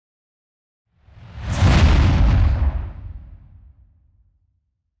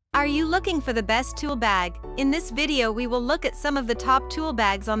Are you looking for the best tool bag? In this video we will look at some of the top tool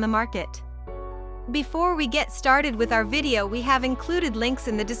bags on the market. Before we get started with our video, we have included links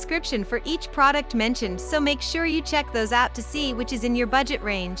in the description for each product mentioned, so make sure you check those out to see which is in your budget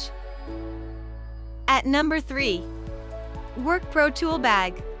range. At number 3. WorkPro Tool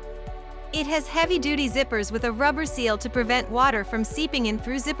Bag. It has heavy-duty zippers with a rubber seal to prevent water from seeping in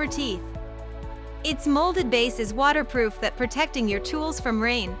through zipper teeth. Its molded base is waterproof, that protecting your tools from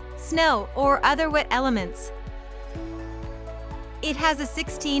rain, snow, or other wet elements. It has a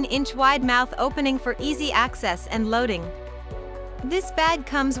 16-inch wide mouth opening for easy access and loading. This bag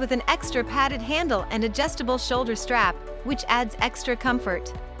comes with an extra padded handle and adjustable shoulder strap, which adds extra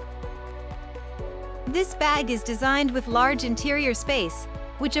comfort. This bag is designed with large interior space,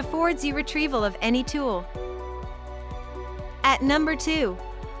 which affords you retrieval of any tool. At number 2.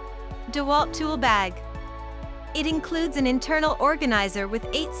 DeWalt Tool Bag. It includes an internal organizer with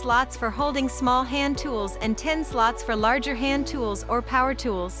 8 slots for holding small hand tools and 10 slots for larger hand tools or power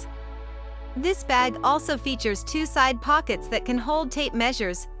tools. This bag also features 2 side pockets that can hold tape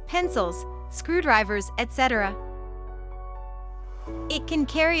measures, pencils, screwdrivers, etc. It can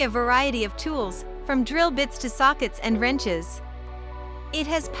carry a variety of tools, from drill bits to sockets and wrenches. It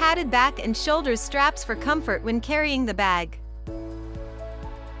has padded back and shoulder straps for comfort when carrying the bag.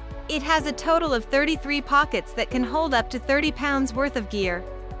 It has a total of 33 pockets that can hold up to 30 pounds worth of gear.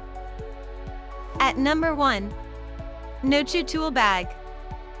 At number 1. NoCho Tool Bag.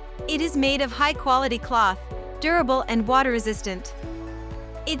 It is made of high-quality cloth, durable and water-resistant.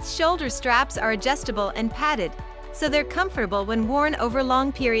 Its shoulder straps are adjustable and padded, so they're comfortable when worn over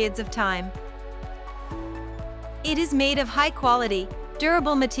long periods of time. It is made of high-quality,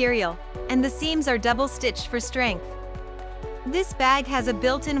 durable material, and the seams are double-stitched for strength. This bag has a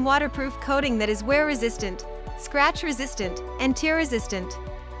built-in waterproof coating that is wear-resistant, scratch-resistant, and tear-resistant.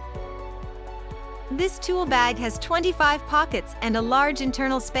 This tool bag has 25 pockets and a large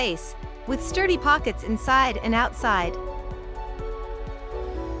internal space, with sturdy pockets inside and outside.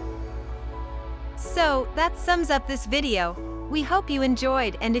 So, that sums up this video. We hope you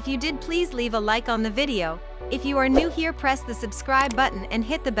enjoyed, and if you did, please leave a like on the video. If you are new here, press the subscribe button and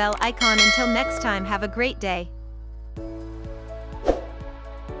hit the bell icon. Until next time, have a great day.